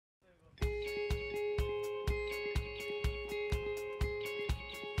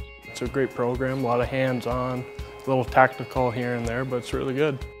It's a great program, a lot of hands-on, a little technical here and there, but it's really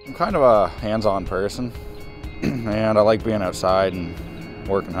good. I'm kind of a hands-on person, and I like being outside and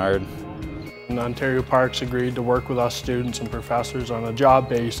working hard. And Ontario Parks agreed to work with us students and professors on a job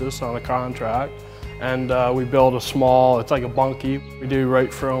basis, on a contract. And we build a small, it's like a bunkie. We do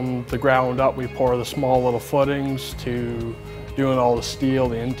right from the ground up. We pour the small little footings to doing all the steel,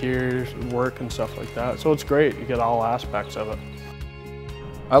 the interior work and stuff like that. So it's great, you get all aspects of it.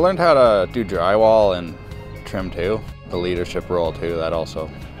 I learned how to do drywall and trim too. The leadership role too, that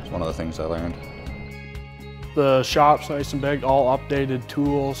also is one of the things I learned. The shop's nice and big, all updated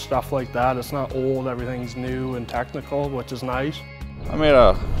tools, stuff like that. It's not old, everything's new and technical, which is nice. I made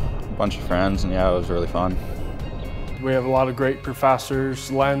a bunch of friends, and yeah, it was really fun. We have a lot of great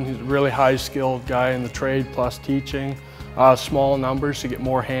professors. Len, he's a really high-skilled guy in the trade plus teaching. Small numbers to get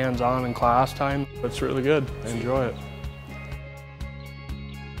more hands-on in class time. It's really good. I enjoy it.